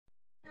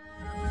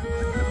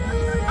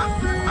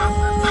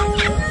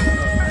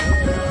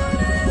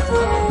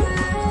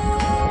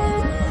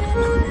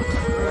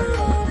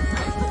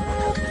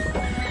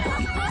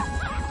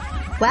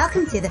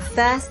Welcome to the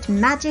first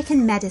Magic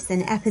and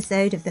Medicine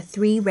episode of the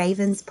Three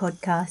Ravens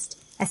podcast,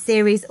 a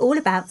series all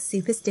about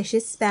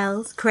superstitious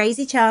spells,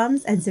 crazy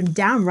charms, and some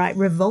downright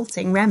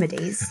revolting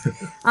remedies.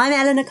 I'm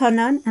Eleanor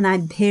Conlon, and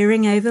I'm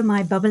peering over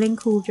my bubbling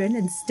cauldron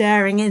and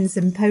stirring in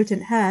some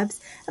potent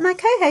herbs, and my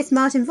co-host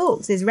Martin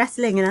Vaux is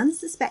wrestling an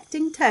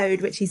unsuspecting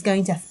toad, which he's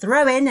going to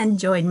throw in and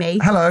join me.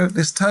 Hello,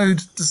 this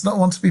toad does not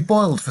want to be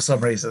boiled for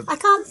some reason. I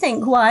can't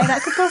think why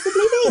that could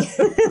possibly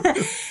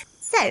be.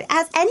 So,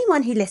 as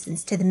anyone who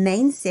listens to the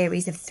main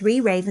series of Three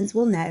Ravens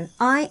will know,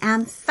 I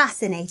am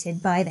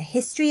fascinated by the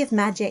history of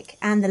magic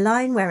and the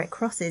line where it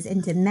crosses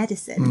into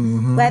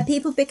medicine, where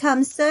people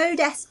become so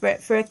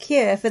desperate for a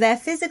cure for their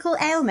physical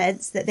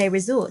ailments that they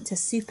resort to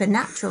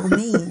supernatural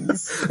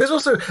means. There's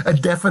also a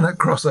definite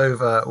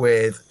crossover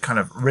with kind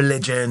of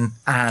religion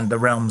and the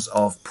realms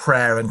of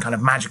prayer and kind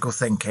of magical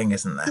thinking,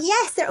 isn't there?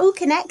 Yes, they're all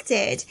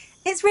connected.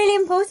 It's really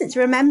important to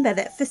remember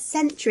that for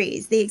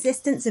centuries, the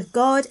existence of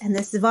God and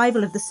the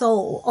survival of the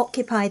soul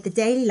occupied the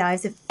daily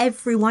lives of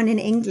everyone in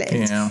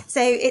England. Yeah. So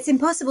it's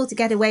impossible to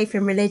get away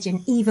from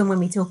religion, even when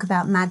we talk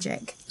about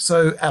magic.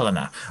 So,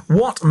 Eleanor,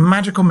 what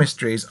magical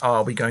mysteries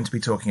are we going to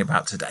be talking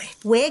about today?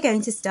 We're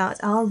going to start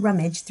our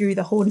rummage through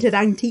the haunted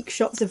antique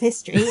shops of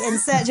history in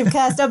search of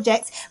cursed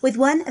objects with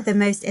one of the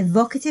most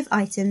evocative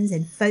items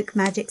in folk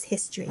magic's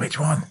history. Which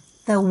one?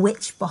 The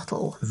witch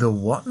bottle. The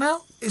what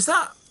now? Is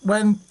that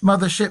when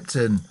Mother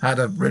Shipton had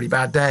a really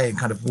bad day and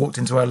kind of walked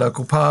into her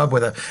local pub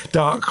with a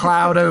dark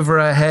cloud over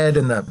her head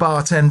and the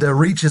bartender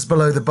reaches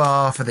below the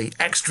bar for the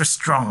extra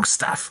strong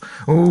stuff?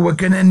 Oh, we're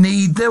going to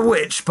need the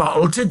witch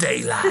bottle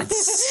today, lads.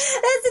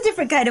 That's a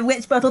different kind of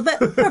witch bottle, but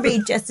probably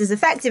just as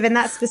effective in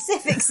that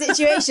specific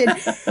situation.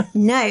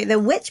 No, the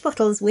witch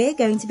bottles we're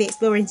going to be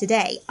exploring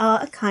today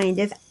are a kind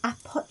of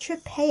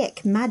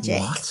apotropaic magic.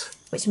 What?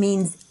 Which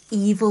means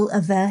evil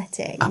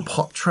averting.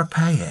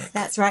 Apotropaic?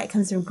 That's right, it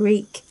comes from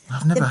Greek.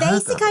 I've never The heard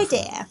that basic before.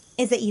 idea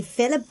is that you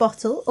fill a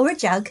bottle or a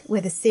jug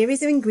with a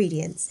series of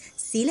ingredients,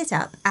 seal it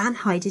up and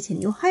hide it in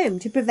your home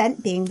to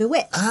prevent being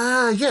bewitched.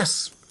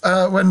 Yes.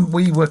 When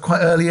we were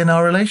quite early in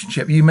our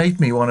relationship, you made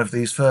me one of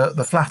these for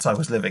the flat I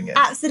was living in.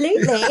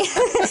 Absolutely.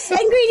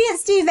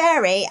 Ingredients do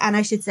vary, and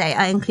I should say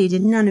I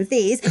included none of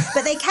these,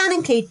 but they can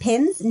include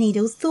pins,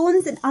 needles,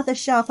 thorns and other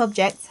sharp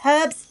objects,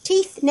 herbs,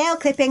 teeth, nail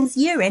clippings,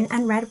 urine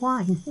and red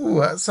wine. Ooh,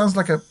 that sounds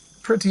like a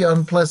pretty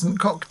unpleasant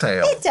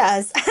cocktail. It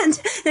does,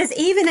 and there's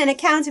even an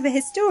account of a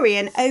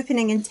historian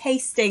opening and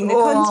tasting the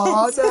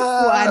contents of one.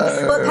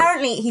 Well,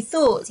 apparently he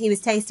thought he was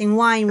tasting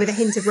wine with a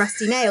hint of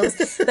rusty nails,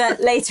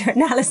 but later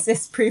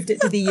analysis proved it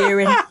to be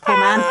urine. Poor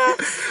man.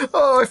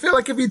 Oh, I feel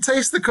like if you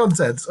taste the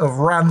contents of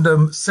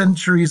random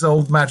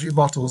centuries-old magic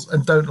bottles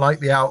and don't like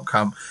the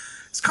outcome,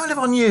 it's kind of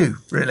on you,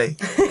 really.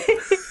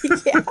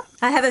 Yeah.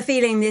 I have a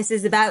feeling this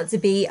is about to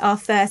be our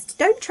first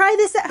don't try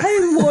this at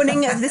home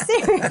warning of the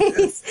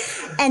series.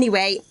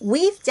 Anyway,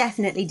 we've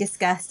definitely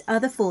discussed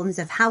other forms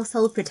of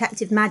household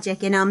protective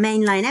magic in our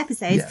mainline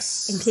episodes,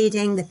 Yes.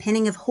 including the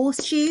pinning of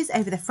horseshoes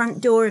over the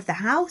front door of the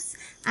house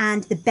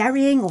and the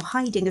burying or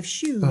hiding of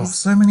shoes. Oh,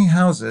 so many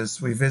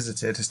houses we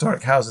visited,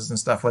 historic houses and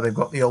stuff, where they've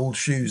got the old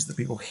shoes that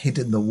people hid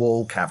in the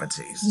wall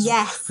cavities.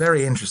 Yes.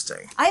 Very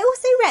interesting. I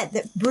also read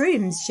that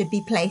brooms should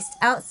be placed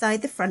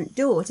outside the front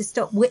door to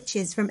stop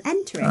witches from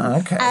entering,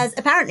 okay. as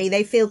apparently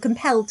they feel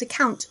compelled to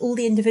count all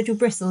the individual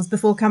bristles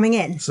before coming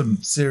in. Some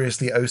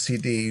seriously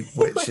OCD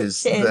witches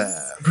Witches.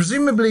 there.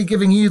 Presumably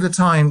giving you the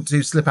time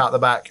to slip out the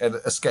back and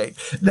escape.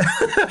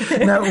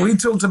 Now, we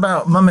talked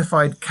about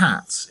mummified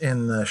cats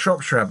in the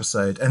Shropshire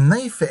episode, and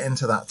they fit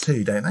into that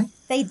too, don't they?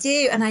 They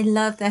do, and I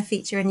love their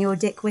feature in your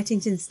Dick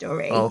Whittington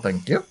story. Oh,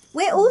 thank you.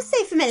 We're also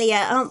familiar,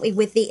 aren't we,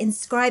 with the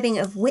inscribing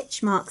of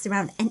witch marks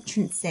around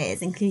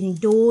entrances, including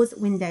doors,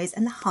 windows,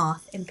 and the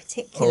hearth in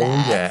particular.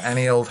 Oh, yeah.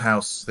 Any old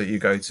house that you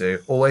go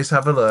to, always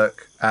have a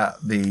look at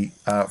the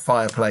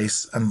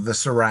fireplace and the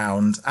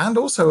surround, and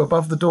also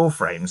above the door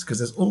frames, because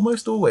there's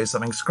almost always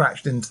something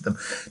scratched into them.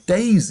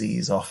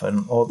 Daisies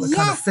often, or the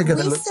kind of figure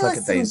that looks like a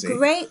we saw daisy. some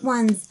great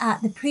ones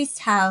at the Priest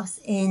House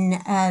in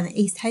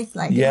East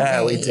Hoathlyde.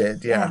 Yeah, we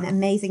did, yeah. An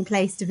amazing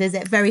place to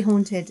visit, very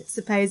haunted,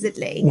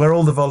 supposedly. Where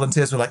all the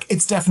volunteers were like,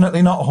 it's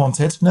definitely not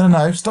haunted.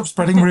 No, stop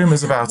spreading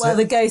rumours about Well, it.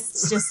 the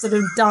ghosts just sort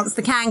of dance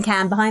the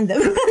can behind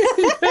them.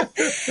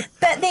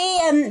 But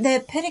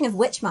the putting of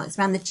witch marks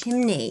around the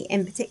chimney,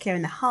 in particular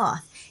in the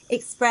hearth,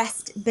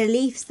 expressed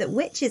beliefs that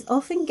witches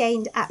often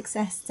gained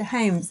access to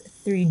homes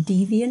through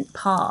deviant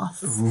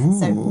paths. Ooh.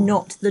 So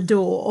not the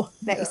door,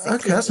 basically.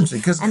 Okay, that's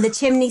interesting, 'cause- And the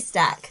chimney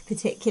stack,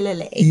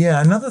 particularly.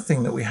 Yeah, another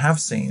thing that we have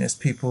seen is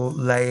people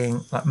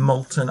laying like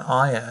molten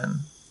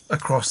iron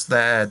across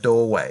their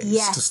doorways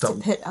Yes, to stop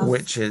to put off-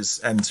 witches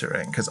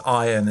entering, because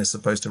iron is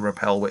supposed to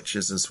repel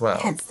witches as well.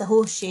 Hence the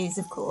horseshoes,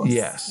 of course.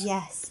 Yes.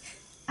 Yes.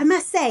 I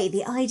must say,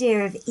 the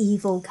idea of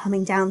evil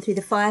coming down through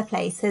the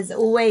fireplace has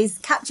always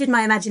captured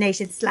my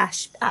imagination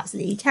 /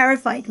 absolutely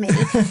terrified me.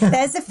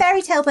 There's a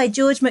fairy tale by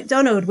George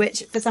MacDonald,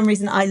 which for some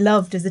reason I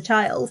loved as a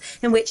child,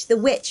 in which the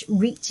witch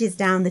reaches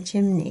down the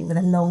chimney with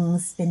a long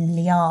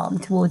spindly arm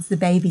towards the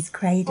baby's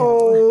cradle.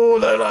 Oh, I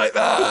don't like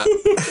that.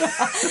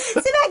 So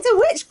back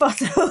to witch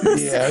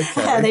bottles. Yeah,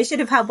 okay. They should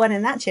have had one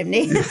in that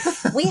chimney.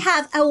 We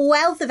have a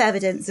wealth of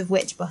evidence of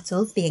witch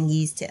bottles being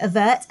used to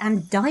avert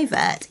and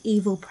divert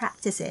evil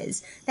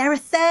practices. There are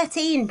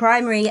 13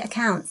 primary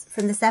accounts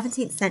from the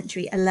 17th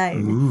century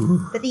alone.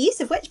 Ooh. But the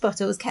use of witch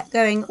bottles kept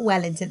going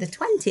well into the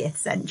 20th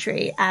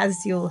century,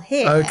 as you'll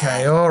hear.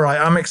 Okay, all right,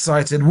 I'm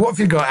excited. What have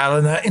you got,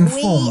 Eleanor?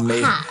 Inform me.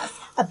 We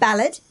have a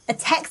ballad, a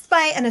text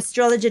by an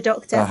astrologer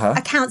doctor,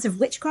 accounts of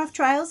witchcraft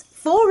trials,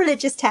 4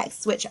 religious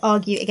texts which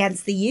argue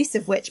against the use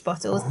of witch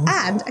bottles,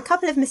 and a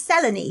couple of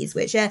miscellanies,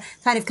 which are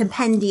kind of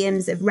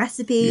compendiums of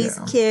recipes,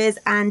 cures,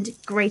 and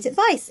great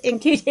advice,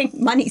 including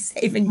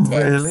money-saving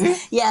tips. Really?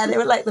 Yeah, they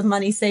were like the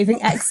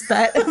money-saving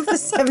expert of the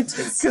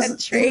 17th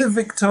century. In the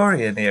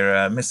Victorian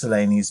era,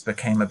 miscellanies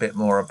became a bit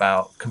more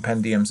about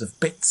compendiums of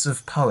bits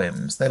of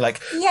poems. They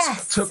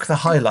took the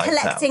highlights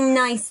collecting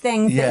out. Nice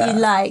things that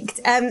you liked.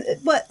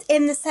 But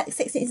in the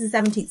 16th and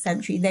 17th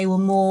century, they were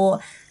more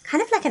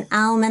kind of like an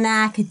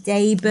almanac, a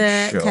day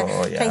book,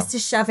 a place to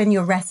shove in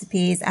your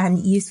recipes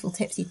and useful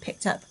tips you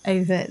picked up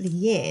over the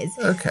years.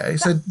 Okay,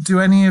 so do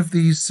any of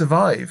these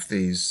survive,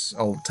 these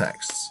old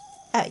texts?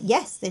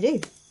 Yes, they do.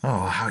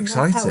 Oh, how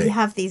exciting. That's how we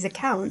have these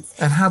accounts.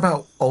 And how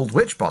about old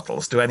witch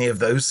bottles? Do any of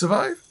those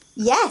survive?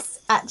 Yes,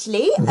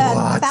 actually.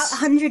 About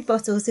 100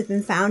 bottles have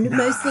been found,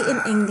 mostly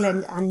in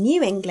England and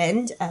New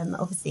England.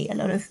 Obviously, a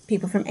lot of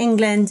people from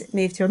England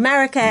moved to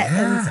America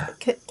and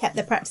kept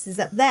their practices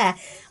up there.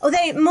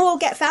 Although more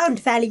get found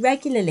fairly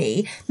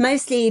regularly,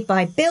 mostly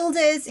by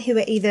builders who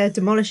are either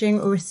demolishing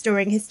or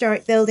restoring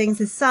historic buildings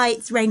and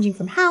sites, ranging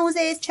from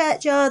houses,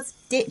 churchyards,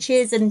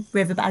 ditches and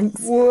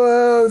riverbanks.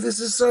 Whoa, this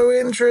is so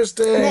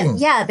interesting.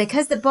 Yeah,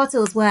 because the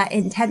bottles were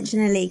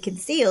intentionally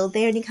concealed,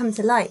 they only come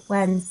to light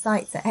when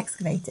sites are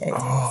excavated.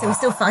 So we're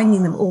still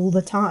finding them all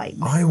the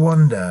time. I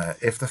wonder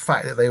if the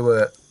fact that they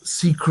were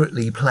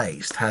secretly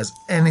placed has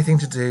anything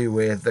to do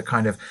with the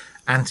kind of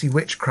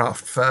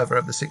anti-witchcraft fervour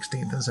of the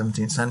 16th and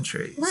 17th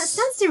centuries. Well, it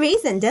stands to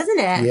reason, doesn't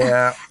it?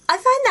 Yeah. I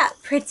find that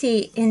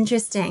pretty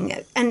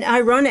interesting and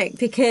ironic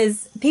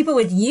because people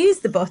would use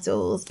the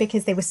bottles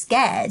because they were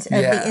scared of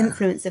the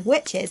influence of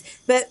witches.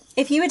 But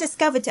if you were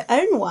discovered to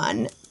own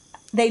one,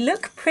 they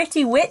look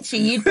pretty witchy.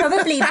 You'd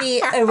probably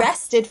be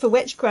arrested for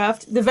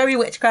witchcraft, the very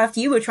witchcraft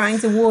you were trying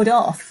to ward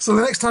off. So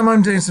the next time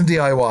I'm doing some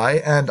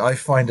DIY and I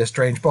find a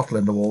strange bottle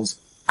in the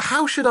walls,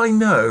 how should I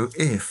know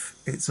if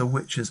it's a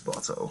witch's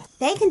bottle?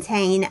 They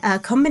contain a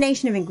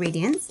combination of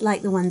ingredients,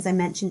 like the ones I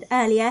mentioned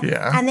earlier,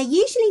 and they're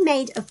usually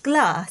made of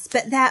glass,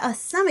 but there are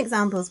some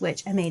examples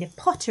which are made of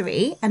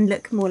pottery and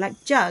look more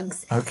like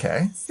jugs.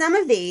 Okay. Some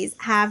of these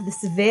have the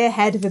severe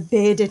head of a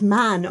bearded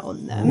man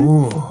on them,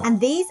 and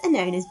these are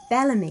known as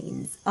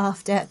Bellarmines,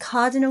 after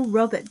Cardinal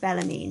Robert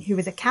Bellarmine, who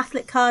was a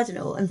Catholic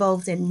cardinal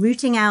involved in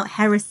rooting out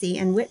heresy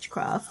and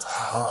witchcraft.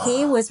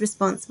 He was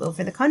responsible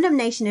for the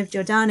condemnation of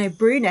Giordano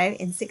Bruno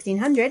in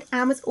 1600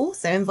 and was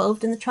also involved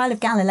in the trial of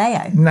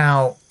Galileo.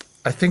 Now,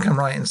 I think I'm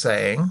right in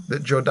saying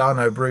that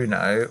Giordano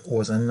Bruno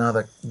was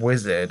another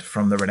wizard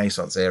from the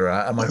Renaissance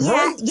era. Am I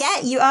right? Yeah,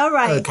 you are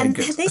right. Okay, and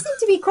good. they seem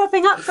to be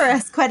cropping up for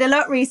us quite a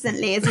lot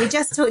recently, as we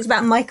just talked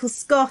about Michael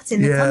Scott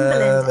in the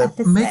Cumberland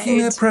episode. Making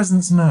their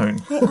presence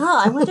known. They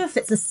are. I wonder if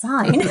it's a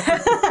sign.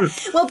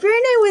 Well,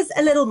 Bruno was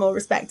a little more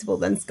respectable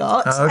than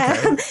Scott.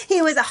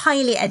 He was a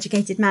highly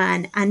educated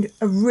man and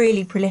a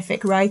really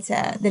prolific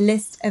writer. The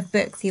list of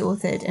books he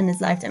authored in his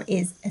lifetime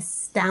is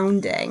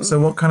astounding. So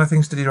what kind of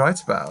things did he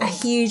write about? A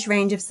huge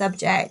range of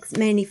subjects,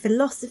 mainly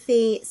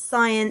philosophy,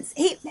 science.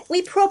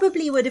 We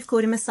probably would have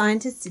called him a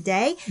scientist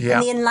today. Yeah.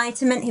 In the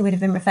Enlightenment, he would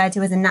have been referred to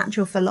as a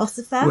natural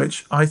philosopher.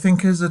 Which I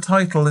think is a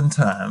title and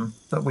term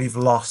that we've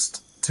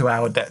lost to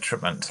our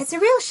detriment. It's a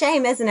real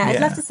shame, isn't it? I'd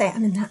Yeah. love to say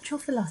I'm a natural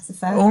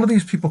philosopher. All of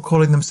these people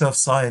calling themselves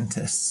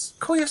scientists,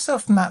 call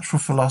yourself natural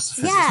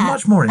philosophers. It's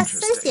much more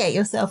interesting. Associate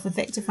yourself with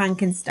Victor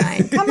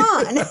Frankenstein. Come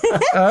on.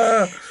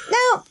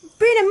 Now,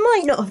 Bruno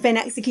might not have been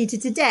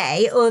executed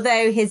today,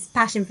 although his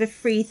passion for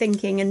free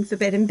thinking and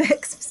forbidden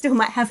books still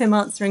might have him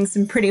answering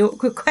some pretty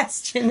awkward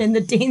question in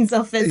the dean's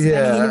office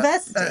at a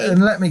university.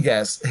 And let me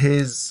guess,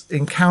 his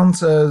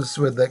encounters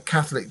with the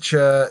Catholic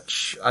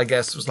Church, I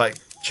guess, was like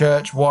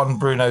Church 1,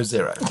 Bruno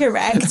 0.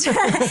 Correct.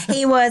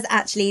 He was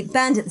actually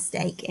burned at the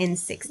stake in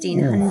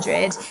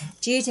 1600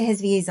 due to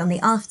his views on the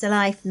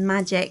afterlife,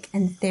 magic,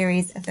 and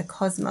theories of the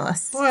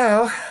cosmos.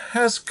 Well,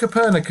 as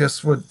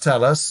Copernicus would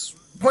tell us,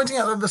 pointing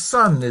out that the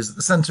sun is at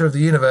the centre of the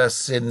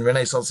universe in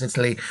Renaissance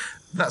Italy,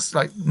 that's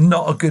like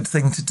not a good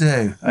thing to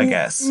do, I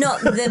guess.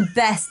 Not the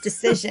best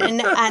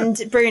decision,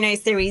 and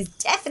Bruno's theories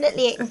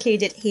definitely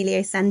included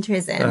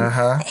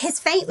heliocentrism. His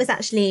fate was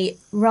actually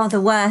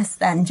rather worse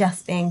than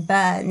just being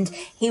burned.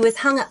 He was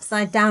hung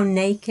upside down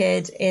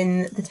naked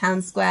in the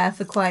town square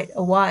for quite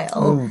a while.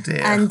 Oh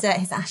dear. And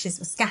his ashes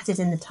were scattered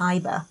in the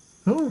Tiber.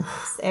 Ooh.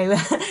 So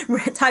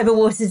Tiber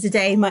water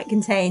today might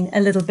contain a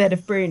little bit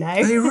of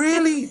Bruno. They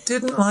really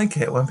didn't like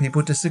it when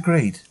people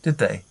disagreed, did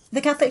they?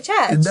 The Catholic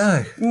Church?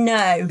 No.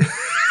 No.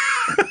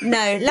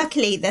 No,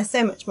 luckily they're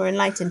so much more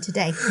enlightened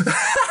today.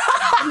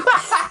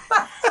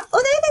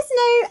 Although there's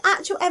no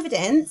actual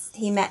evidence,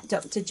 he met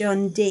Dr.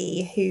 John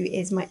Dee, who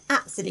is my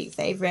absolute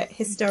favourite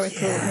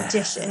historical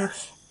magician.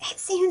 It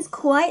seems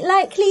quite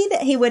likely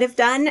that he would have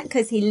done,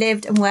 because he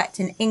lived and worked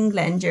in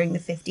England during the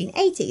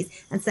 1580s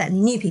and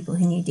certainly knew people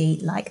who knew Dee,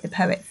 like the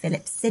poet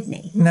Philip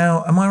Sidney.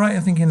 Now, am I right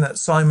in thinking that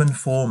Simon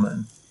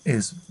Foreman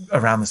is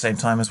around the same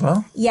time as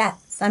well? Yeah,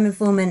 Simon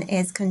Foreman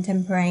is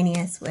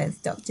contemporaneous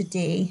with Dr.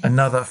 Dee.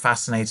 Another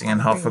fascinating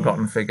and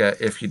half-forgotten figure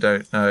if you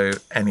don't know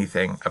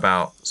anything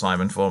about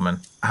Simon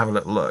Foreman. Have a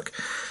little look.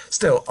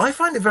 Still, I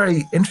find it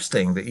very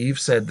interesting that you've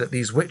said that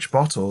these witch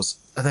bottles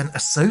are then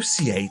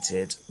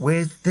associated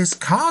with this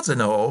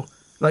cardinal.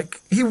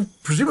 Like, he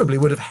presumably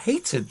would have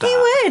hated that.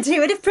 He would. He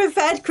would have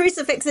preferred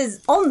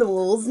crucifixes on the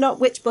walls, not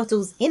witch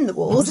bottles in the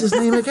walls. What's his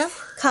name again?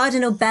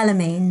 Cardinal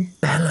Bellarmine.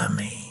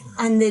 Bellarmine.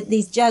 And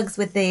these jugs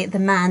with the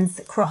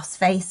man's cross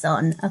face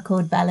on are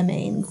called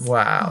Bellarmines.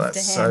 Wow,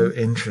 that's so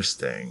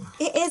interesting.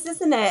 It is,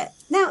 isn't it?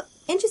 Now,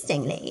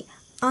 interestingly,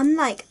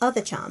 unlike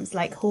other charms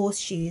like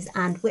horseshoes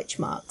and witch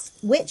marks,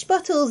 witch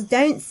bottles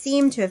don't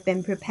seem to have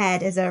been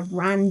prepared as a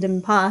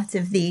random part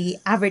of the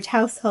average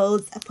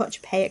household's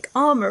apotropaic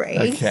armoury.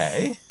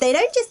 Okay. They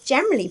don't just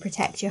generally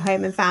protect your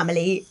home and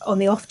family on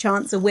the off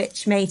chance a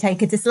witch may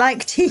take a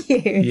dislike to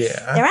you.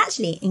 Yeah. They're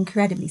actually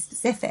incredibly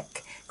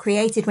specific,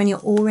 created when you're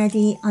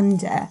already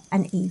under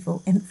an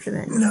evil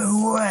influence.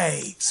 No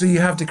way. So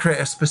you have to create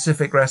a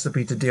specific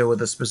recipe to deal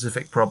with a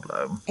specific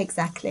problem.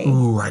 Exactly.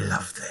 Ooh, I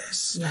love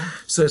this. Yeah.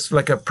 So it's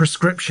like a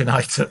prescription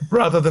item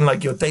rather than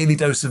like your daily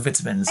dose of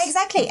vitamins.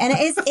 Exactly. And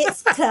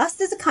it's classed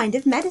as a kind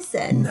of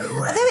medicine. No way.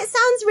 Although it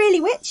sounds really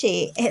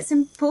witchy, it's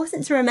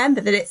important to remember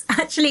that it's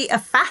actually a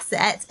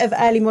facet of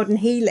early modern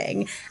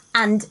healing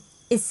and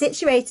is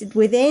situated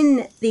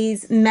within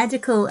these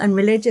medical and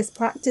religious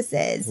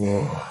practices.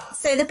 Whoa.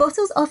 So the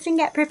bottles often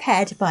get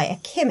prepared by a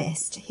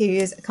chemist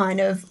who's a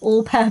kind of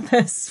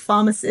all-purpose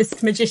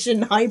pharmacist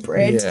magician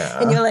hybrid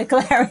in your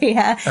local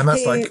area. And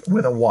that's like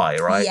with a Y,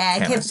 right?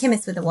 Yeah,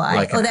 chemist with a Y.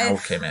 Like Although an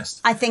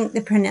alchemist. I think the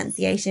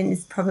pronunciation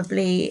is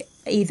probably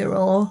either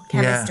or,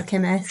 chemist or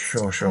chemist.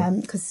 Sure.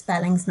 Because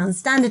spelling's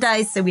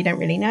non-standardised, so we don't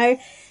really know.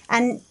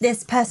 And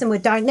this person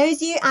would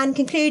diagnose you and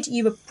conclude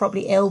you were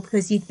probably ill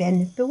because you'd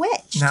been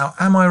bewitched. Now,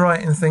 am I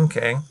right in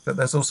thinking that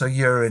there's also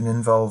urine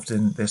involved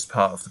in this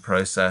part of the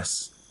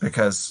process?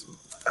 Because,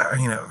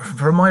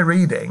 from my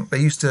reading, they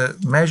used to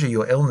measure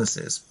your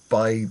illnesses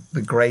by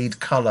the grade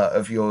colour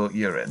of your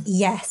urine.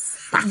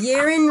 Yes.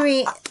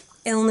 Urinary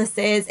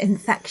illnesses,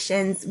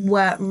 infections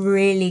were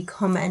really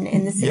common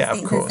in the 16th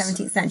and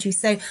 17th century.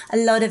 So a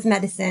lot of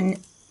medicine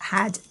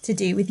had to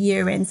do with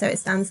urine, so it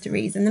stands to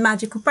reason the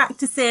magical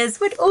practices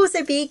would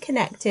also be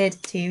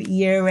connected to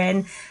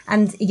urine,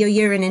 and your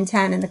urine in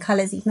turn and the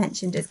colours you've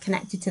mentioned is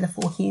connected to the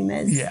four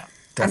humours. Yeah,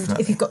 definitely.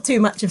 And if you've got too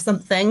much of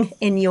something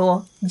in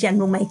your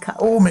general makeup.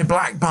 Oh, my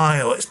black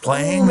bile, it's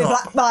playing my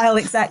black bile,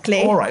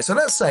 exactly. All right, so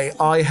let's say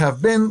I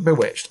have been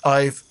bewitched.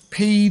 I've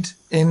peed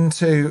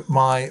into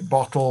my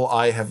bottle.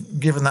 I have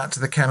given that to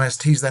the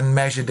chemist. He's then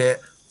measured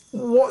it.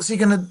 What's he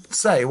going to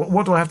say?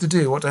 What do I have to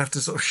do? What do I have to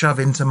sort of shove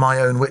into my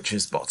own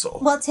witch's bottle?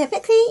 Well,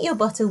 typically your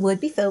bottle would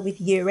be filled with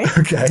urine.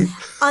 Okay.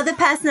 Other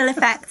personal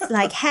effects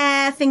like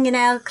hair,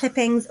 fingernail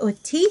clippings or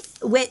teeth,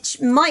 which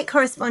might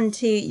correspond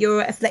to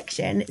your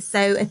affliction.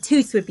 So a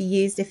tooth would be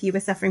used if you were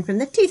suffering from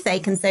the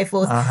toothache and so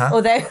forth.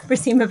 Although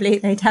presumably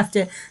they'd have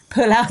to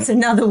pull out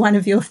another one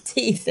of your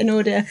teeth in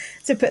order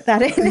to put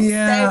that in.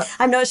 Yeah. So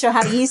I'm not sure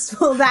how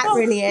useful that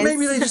really is.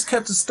 Maybe they just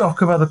kept a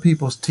stock of other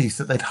people's teeth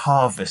that they'd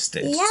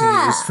harvested to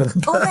use for the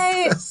purpose.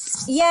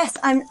 Although, yes,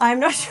 I'm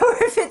not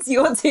sure if it's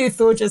your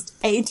tooth or just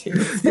a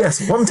tooth.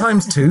 Yes, one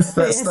times tooth.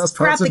 That's part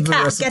Grab of the the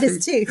cat, recipe. get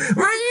his tooth.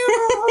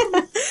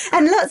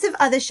 And lots of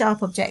other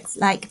sharp objects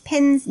like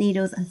pins,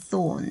 needles and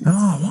thorns.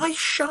 Oh, why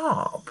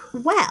sharp?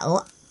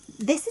 Well,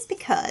 this is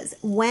because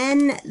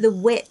when the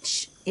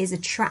witch is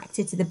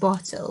attracted to the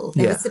bottle,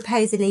 they would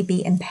supposedly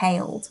be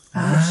impaled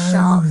on the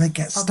sharp they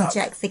get stuck.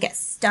 objects. They get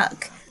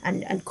stuck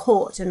and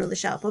caught on all the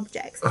sharp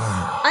objects.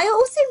 I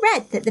also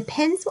read that the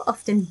pins were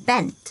often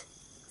bent.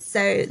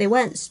 So they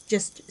weren't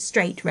just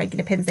straight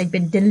regular pins, they'd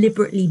been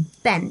deliberately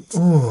bent.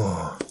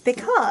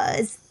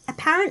 Because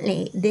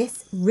apparently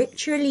this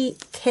ritually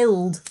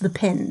killed the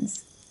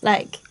pins.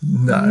 Like,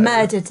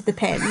 murdered the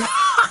pins.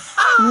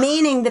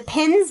 Meaning the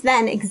pins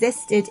then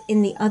existed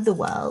in the other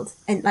world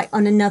and like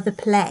on another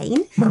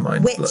plane, My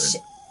mind's which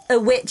blown. a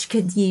witch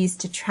could use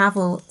to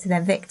travel to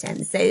their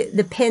victims. So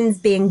the pins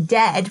being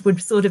dead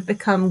would sort of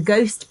become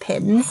ghost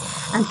pins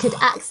and could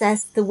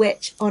access the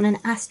witch on an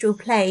astral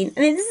plane.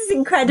 I mean, this is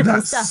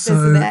incredible stuff, so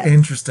isn't it?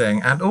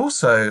 interesting. And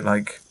also,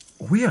 like,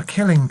 we are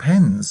killing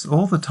pins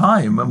all the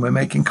time when we're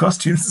making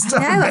costumes and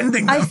stuff and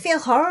bending them. I feel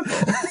horrible.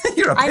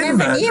 You're a pin I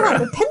never knew murderer.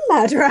 I'm a pin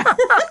murderer.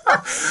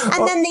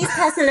 And then these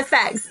personal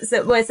effects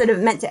that were sort of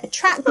meant to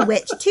attract the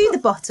witch to the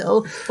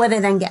bottle, where they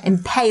then get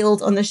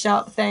impaled on the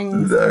sharp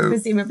things, No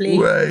presumably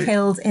way.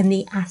 killed in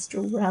the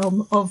astral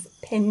realm of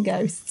pin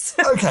ghosts.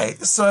 Okay,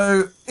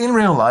 so in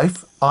real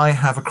life, I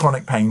have a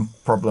chronic pain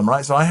problem,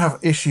 right? So I have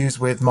issues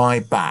with my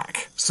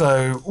back.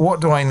 So what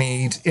do I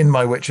need in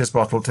my witch's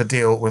bottle to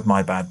deal with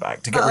my bad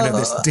back, to get rid of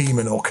this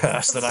demon or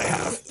curse that I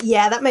have?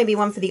 Yeah, that may be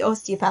one for the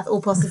osteopath or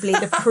possibly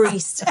the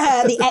priest,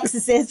 the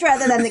exorcist,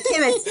 rather than the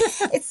chemist.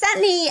 It's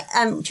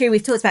certainly true.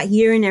 We've talked about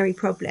urinary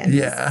problems.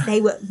 Yeah.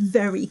 They were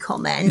very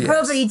common, Yes.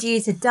 probably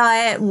due to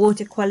diet,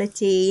 water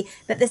quality,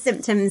 but the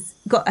symptoms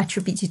got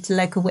attributed to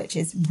local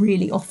witches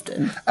really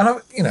often. And,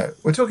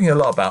 we're talking a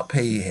lot about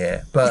pee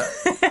here, but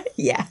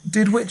Yeah.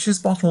 did witches'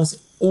 bottles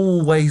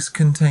always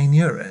contain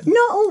urine?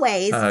 Not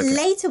always. Okay.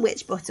 Later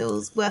witch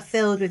bottles were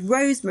filled with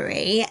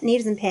rosemary,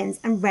 needles and pins,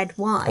 and red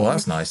wine. Well,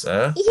 that's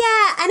nicer.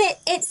 Yeah, and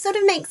it sort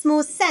of makes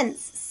more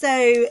sense.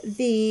 So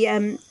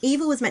the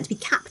evil was meant to be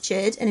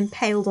captured and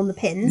impaled on the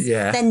pins,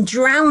 Yeah. then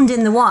drowned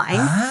in the wine,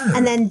 Oh.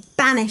 and then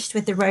banished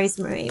with the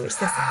rosemary, which is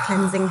this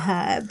cleansing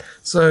herb.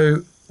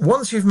 So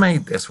once you've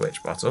made this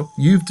witch bottle,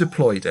 you've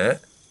deployed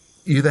it,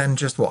 you then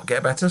just,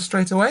 get better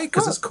straight away?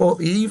 Because it's caught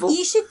the evil?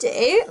 You should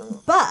do,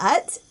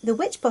 but the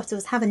witch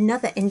bottles have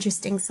another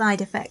interesting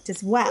side effect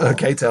as well.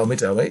 Okay, tell me.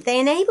 They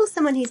enable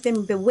someone who's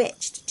been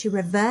bewitched to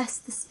reverse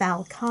the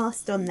spell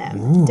cast on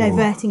them,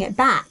 diverting it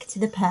back to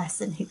the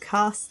person who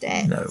cast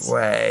it. No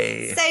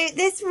way. So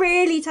this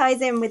really ties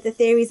in with the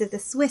theories of the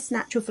Swiss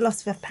natural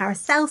philosopher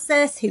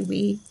Paracelsus, who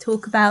we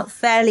talk about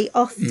fairly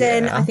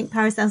often. Yeah. I think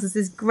Paracelsus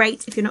is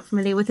great. If you're not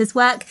familiar with his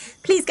work,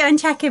 please go and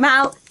check him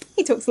out.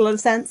 He talks a lot of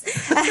sense.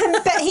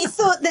 But he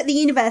thought that the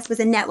universe was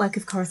a network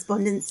of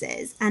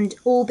correspondences and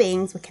all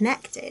beings were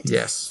connected.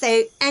 Yes.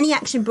 So any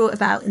action brought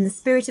about in the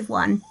spirit of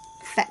one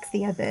affects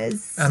the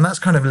others. And that's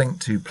kind of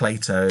linked to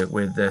Plato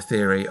with the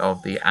theory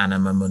of the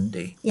anima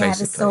mundi. Yeah,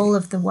 basically. the soul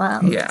of the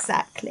world. Yeah.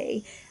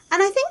 Exactly.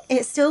 And I think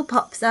it still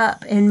pops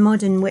up in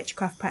modern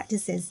witchcraft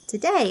practices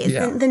today. It's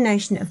Yeah. the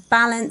notion of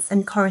balance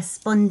and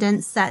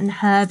correspondence. Certain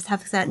herbs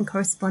have certain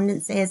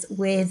correspondences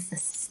with the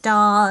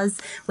stars,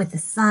 with the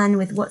sun,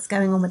 with what's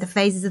going on with the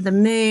phases of the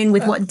moon,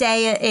 with what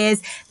day it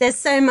is. There's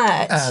so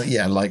much.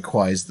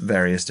 Likewise,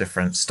 various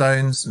different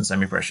stones and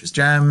semi-precious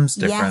gems,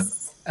 different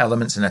Yes.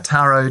 elements in a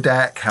tarot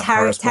deck have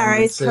Tarots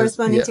correspondences.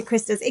 corresponding Yeah. to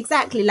crystals.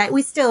 Exactly. Like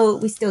we still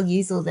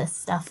use all this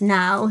stuff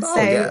now.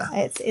 So yeah.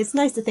 it's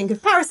nice to think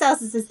of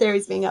Paracelsus'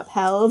 theories being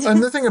upheld.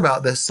 And the thing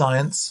about this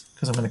science,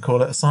 because I'm going to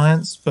call it a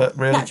science, but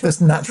really this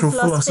natural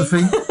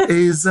philosophy. philosophy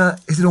is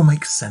it all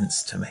makes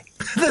sense to me.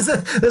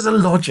 There's a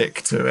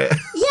logic to it.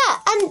 Yeah,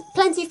 and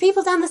plenty of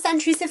people down the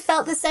centuries have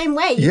felt the same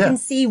way. You Yeah. can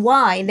see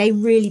why they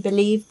really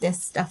believed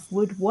this stuff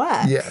would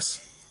work. Yes.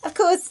 Of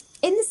course,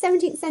 in the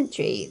 17th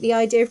century, the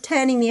idea of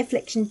turning the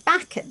affliction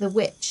back at the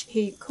witch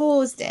who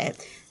caused it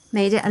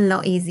made it a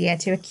lot easier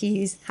to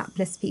accuse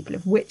hapless people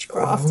of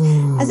witchcraft.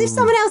 As if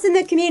someone else in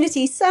the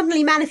community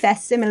suddenly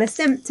manifests similar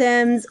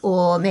symptoms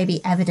or maybe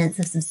evidence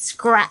of some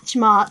scratch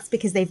marks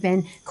because they've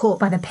been caught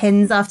by the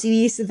pins after the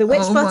use of the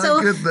witch Oh my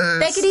bottle. goodness.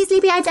 They could easily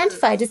be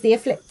identified as the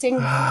afflicting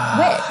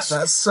witch.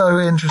 That's so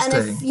And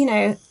interesting.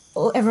 if,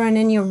 everyone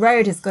in your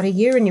road has got a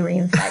urinary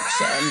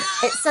infection,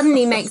 it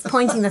suddenly makes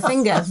pointing the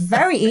finger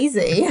very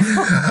easy.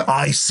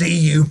 I see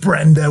you,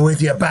 Brenda,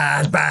 with your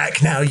bad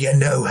back. Now you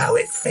know how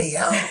it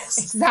feels.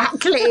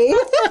 Exactly.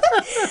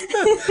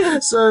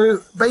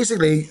 So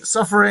basically,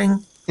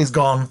 suffering is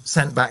gone,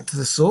 sent back to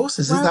the source.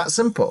 Is it that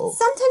simple?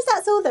 Sometimes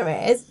that's all there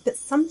is, but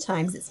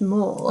sometimes it's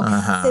more.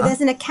 So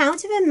there's an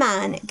account of a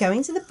man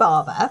going to the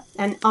barber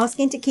and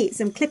asking to keep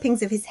some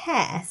clippings of his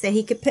hair so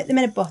he could put them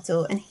in a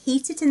bottle and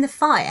heat it in the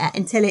fire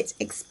until it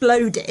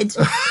exploded,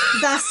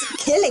 thus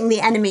killing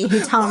the enemy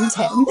who'd harmed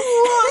him.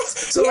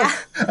 So like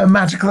a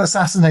magical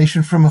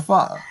assassination from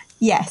afar.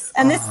 Yes,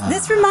 and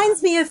this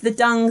reminds me of the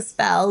dung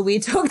spell we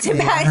talked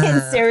about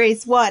in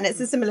series 1. It's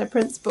a similar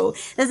principle.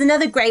 There's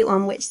another great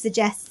one which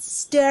suggests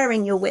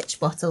stirring your witch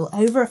bottle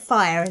over a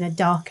fire in a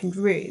darkened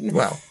room.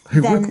 Well,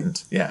 who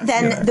wouldn't? Yeah.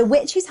 Then the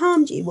witch who's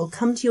harmed you will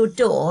come to your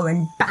door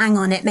and bang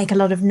on it, make a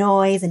lot of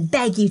noise and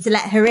beg you to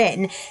let her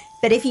in.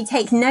 But if you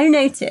take no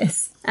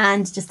notice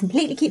and just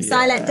completely keep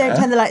silent, don't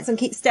turn the lights on,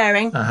 keep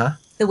stirring,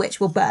 the witch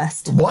will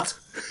burst. What?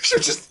 She'll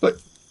just burst.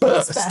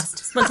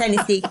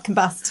 Spontaneously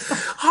combust.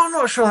 I'm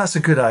not sure that's a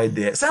good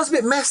idea. It sounds a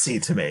bit messy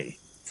to me.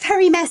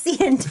 Very messy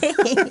indeed.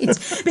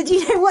 But do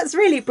you know what's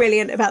really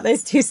brilliant about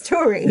those two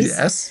stories?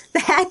 Yes. The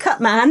Haircut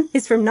Man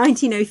is from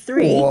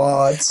 1903.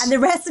 What? And the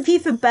recipe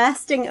for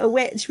bursting a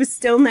witch was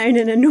still known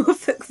in a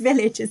Norfolk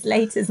village as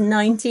late as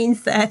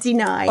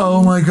 1939.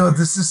 Oh my God,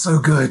 this is so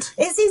good.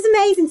 It seems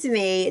amazing to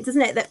me,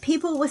 doesn't it, that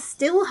people were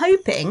still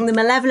hoping the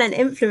malevolent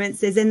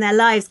influences in their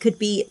lives could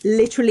be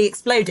literally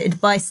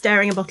exploded by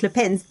stirring a bottle of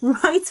pins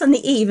right on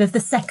the eve of the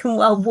Second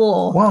World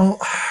War. Well,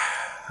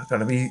 I've got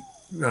to be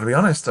Gotta be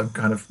honest, I'm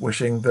kind of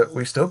wishing that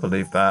we still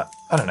believe that.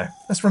 I don't know.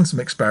 Let's run some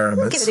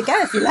experiments. Give it a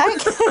go if you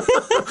like.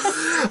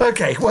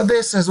 Okay, well,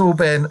 this has all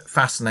been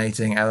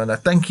fascinating, Eleanor.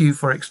 Thank you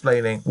for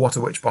explaining what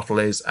a witch bottle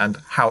is and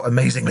how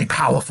amazingly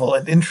powerful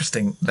and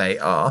interesting they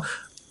are.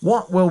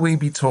 What will we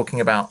be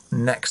talking about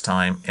next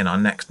time in our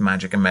next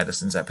Magic and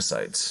Medicines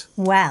episodes?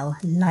 Well,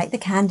 light the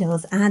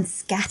candles and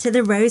scatter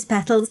the rose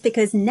petals,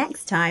 because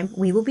next time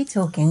we will be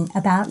talking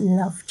about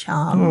love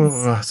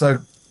charms.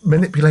 So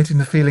manipulating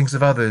the feelings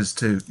of others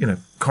to,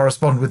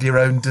 correspond with your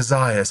own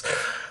desires.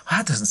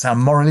 That doesn't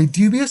sound morally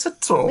dubious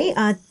at all. We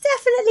are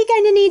definitely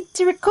going to need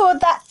to record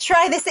that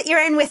try this at your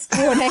own risk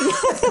warning.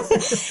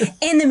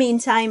 In the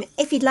meantime,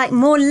 if you'd like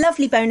more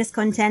lovely bonus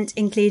content,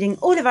 including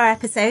all of our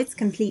episodes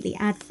completely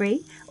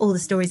ad-free, all the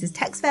stories as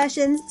text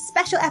versions,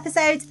 special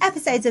episodes,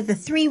 episodes of the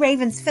Three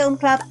Ravens Film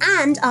Club,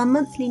 and our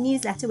monthly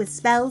newsletter with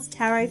spells,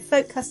 tarot,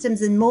 folk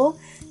customs and more,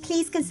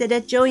 please consider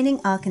joining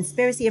our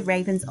Conspiracy of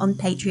Ravens on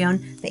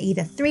Patreon for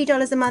either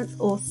 $3 a month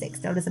or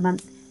 $6 a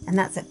month. And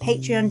that's at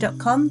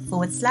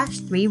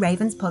patreon.com/Three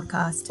Ravens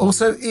Podcast.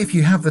 Also, if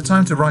you have the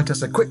time to write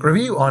us a quick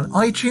review on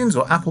iTunes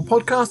or Apple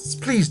Podcasts,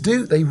 please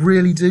do. They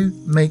really do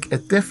make a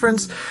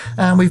difference.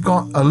 And we've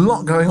got a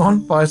lot going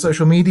on via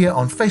social media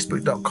on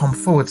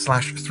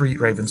facebook.com/Three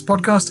Ravens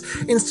Podcast,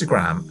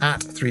 Instagram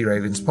 @Three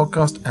Ravens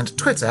Podcast, and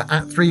Twitter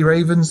 @Three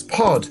Ravens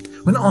Pod.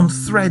 We're not on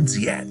Threads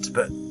yet,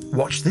 but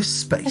watch this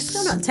space. I'm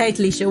still not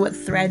totally sure what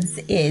Threads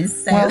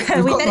is, so well,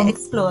 we better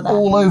explore that.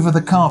 All over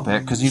the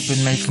carpet because you've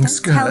been making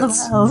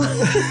skirts. Tell the world.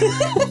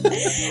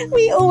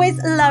 We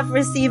always love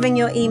receiving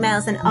your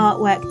emails and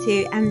artwork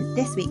too, and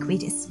this week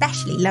we'd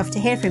especially love to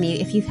hear from you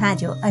if you've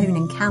had your own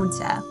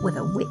encounter with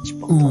a witch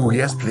bottle. Ooh,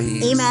 yes,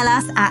 please. Email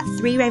us at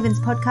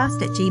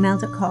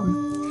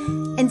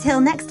threeravenspodcast@gmail.com. Until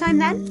next time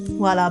then,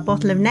 while our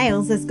bottle of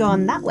nails has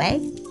gone that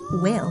way,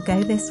 we'll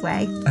go this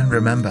way. And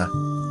remember,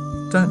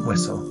 don't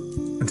whistle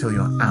until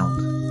you're out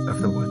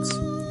of the woods.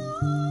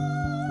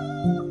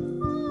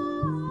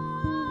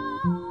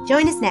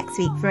 Join us next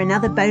week for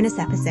another bonus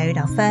episode,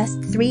 our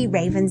first Three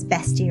Ravens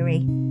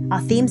bestiary.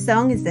 Our theme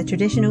song is the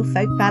traditional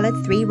folk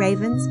ballad Three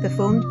Ravens,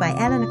 performed by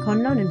Eleanor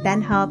Conlon and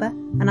Ben Harbour,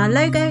 and our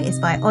logo is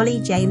by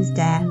Ollie James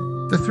Dare.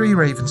 The Three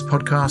Ravens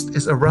podcast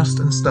is a Rust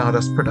and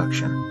Stardust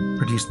production,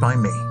 produced by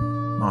me,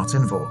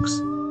 Martin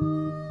Vaux.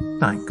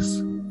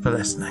 Thanks for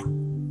listening.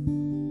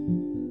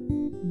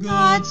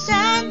 God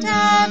sent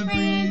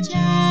every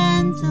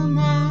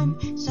gentleman,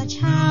 such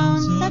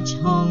hounds, such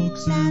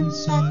hawks, and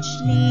such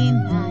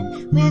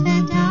leman, with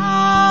a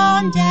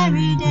down,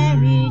 derry,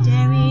 derry,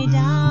 derry,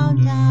 down,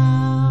 down.